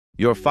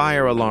Your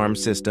fire alarm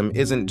system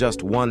isn't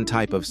just one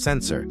type of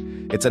sensor.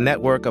 It's a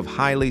network of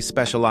highly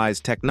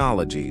specialized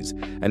technologies,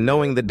 and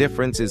knowing the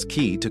difference is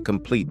key to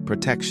complete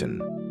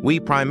protection. We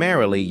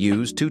primarily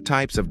use two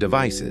types of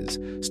devices,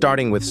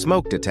 starting with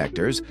smoke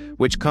detectors,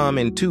 which come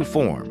in two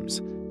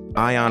forms.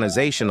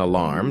 Ionization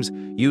alarms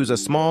use a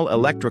small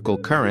electrical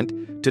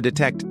current to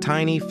detect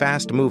tiny,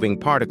 fast-moving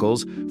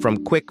particles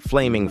from quick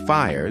flaming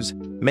fires,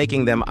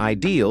 making them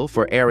ideal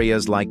for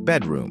areas like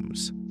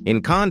bedrooms.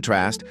 In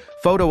contrast,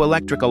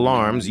 photoelectric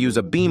alarms use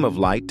a beam of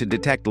light to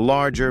detect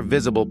larger,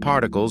 visible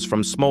particles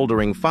from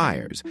smoldering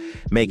fires,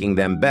 making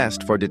them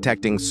best for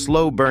detecting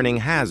slow-burning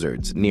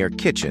hazards near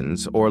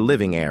kitchens or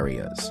living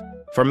areas.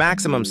 For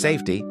maximum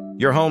safety,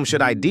 your home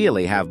should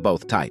ideally have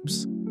both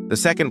types. The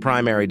second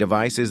primary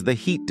device is the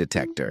heat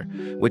detector,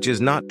 which is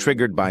not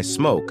triggered by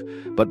smoke,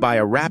 but by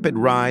a rapid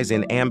rise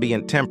in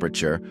ambient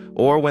temperature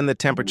or when the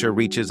temperature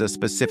reaches a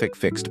specific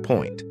fixed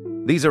point.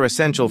 These are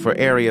essential for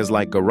areas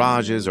like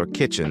garages or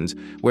kitchens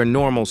where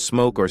normal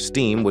smoke or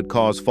steam would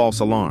cause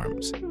false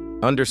alarms.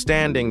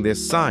 Understanding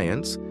this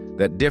science,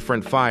 that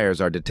different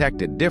fires are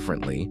detected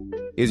differently,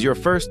 is your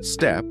first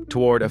step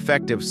toward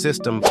effective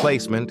system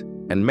placement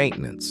and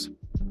maintenance.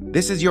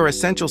 This is your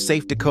essential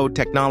safe decode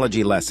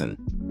technology lesson.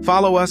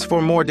 Follow us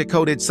for more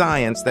decoded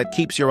science that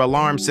keeps your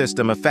alarm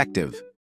system effective.